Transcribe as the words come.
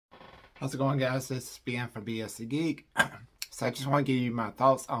How's it going, guys? This is BN from BSC Geek. So I just want to give you my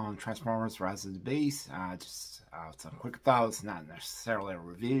thoughts on Transformers Rise of the Beast. Just some quick thoughts, not necessarily a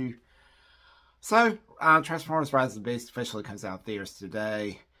review. So, Transformers Rise of the Beast officially comes out theaters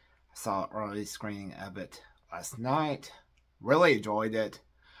today. I saw an early screening of it last night. Really enjoyed it.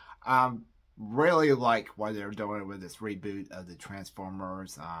 Really like what they're doing with this reboot of the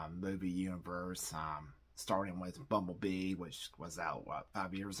Transformers movie universe. Starting with Bumblebee, which was out,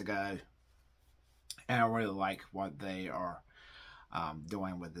 5 years ago. And I really like what they are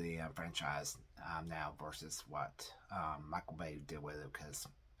doing with the franchise now versus what Michael Bay did with it, because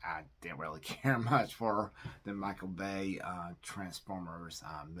I didn't really care much for the Michael Bay Transformers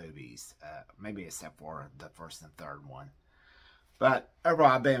movies, maybe except for the first and third one. But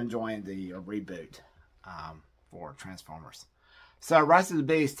overall, I've been enjoying the reboot for Transformers. So Rise of the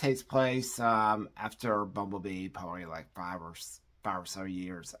Beast takes place after Bumblebee, probably like five or so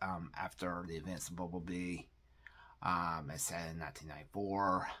years after the events of Bumblebee. It's set in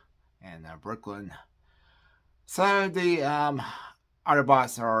 1994 in Brooklyn. So the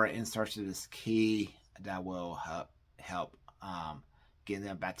Autobots are in search of this key that will help get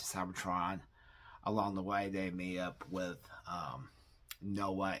them back to Cybertron. Along the way, they meet up with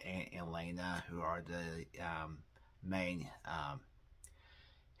Noah and Elena, who are the main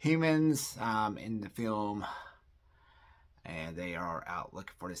humans in the film, and they are out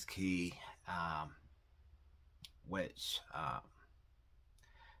looking for this key, which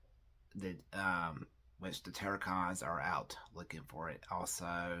the Terracons are out looking for it.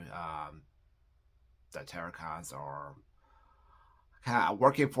 Also, the Terracons are kind of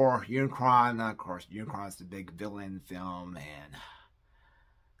working for Unicron. Of course, Unicron's the big villain in the film, and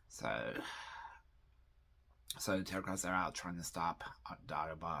so the Terracons are out trying to stop the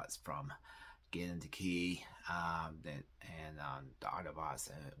Autobots from getting the key. The Autobots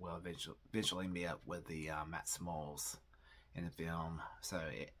will eventually meet up with the Maximals in the film. So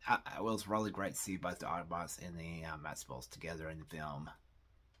it was really great to see both the Autobots and the Maximals together in the film.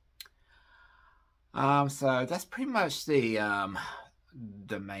 So that's pretty much the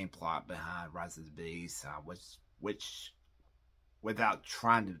main plot behind Rise of the Beast, which without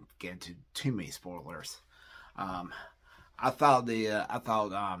trying to get into too many spoilers. I thought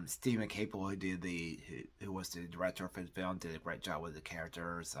Steven Caple, who was the director for the film, did a great job with the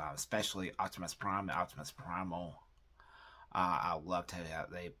characters, especially Optimus Prime and Optimus Primal. I loved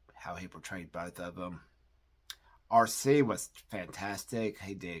how he portrayed both of them. RC was fantastic.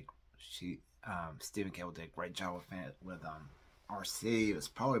 Steven Caple did a great job with RC. It was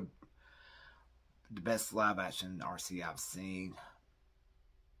probably the best live action RC I've seen.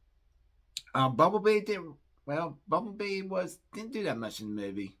 Bumblebee didn't do that much in the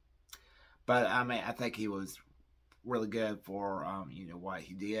movie, but I mean, I think he was really good for what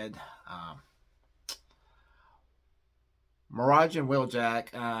he did. Mirage and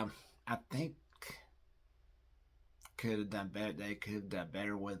Wheeljack, I think could have done better. They could have done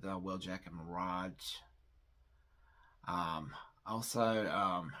better with Wheeljack and Mirage.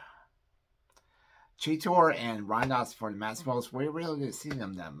 Also, Cheetor and Rhinox for the Maximals, we really didn't see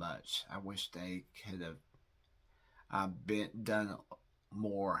them that much. I wish they could have done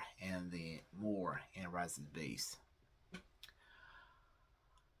more in Rise of the Beast.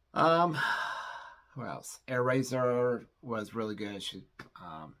 Who else? Airazor was really good. She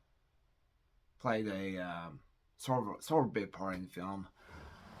played a sort of a big part in the film.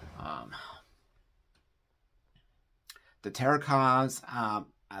 The Terracons, I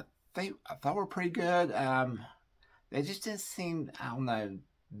thought were pretty good. They just didn't seem, I don't know,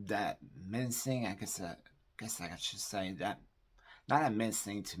 that menacing. I guess I should say that, not that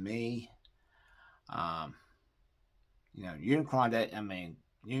menacing to me. Unicron.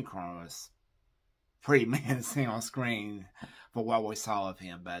 Unicron was pretty menacing on screen for what we saw of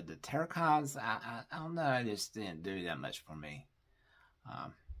him, but the Terracons, I don't know, it just didn't do that much for me.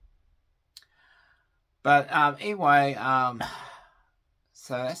 Anyway,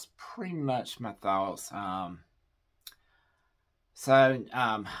 so that's pretty much my thoughts.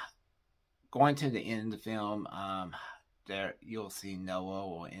 Going to the end of the film, there you'll see Noah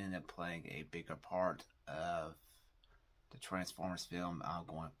will end up playing a bigger part of the Transformers film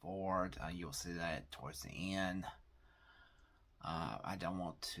going forward. You'll see that towards the end. I don't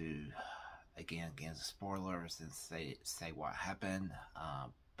want to again get into spoilers and say what happened,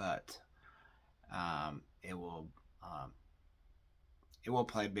 but it will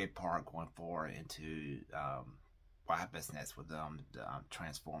play a big part going forward into what happens next with the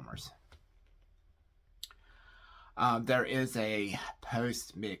Transformers. There is a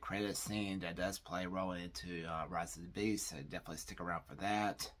post-mid-credit scene that does play a role into Rise of the Beast, so definitely stick around for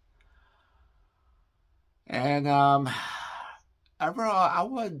that. And overall, I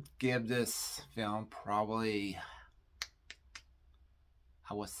would give this film probably,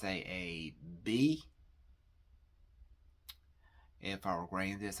 I would say a B. If I were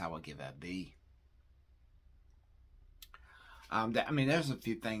grading this, I would give it a B. I mean, there's a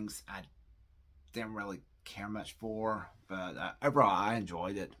few things I didn't really care much for, but overall, I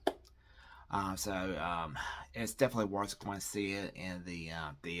enjoyed it. So it's definitely worth going to see it in the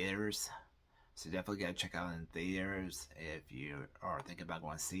theaters. So definitely go check out in theaters if you are thinking about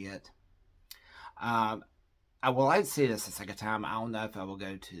going to see it. I would like to see this a second time. I don't know if I will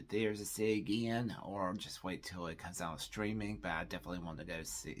go to the theaters to see it again or just wait till it comes out on streaming. But I definitely want to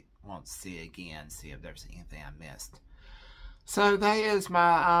see it again, see if there's anything I missed. So that is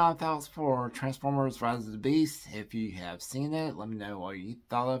my thoughts for Transformers: Rise of the Beast. If you have seen it, let me know what you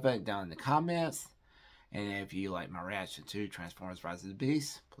thought of it down in the comments. And if you like my reaction to Transformers: Rise of the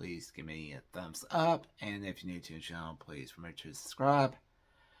Beast, please give me a thumbs up. And if you're new to the channel, please remember to subscribe.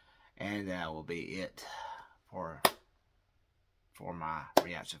 And that will be it for my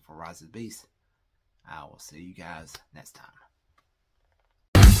reaction for Rise of the Beast. I will see you guys next time.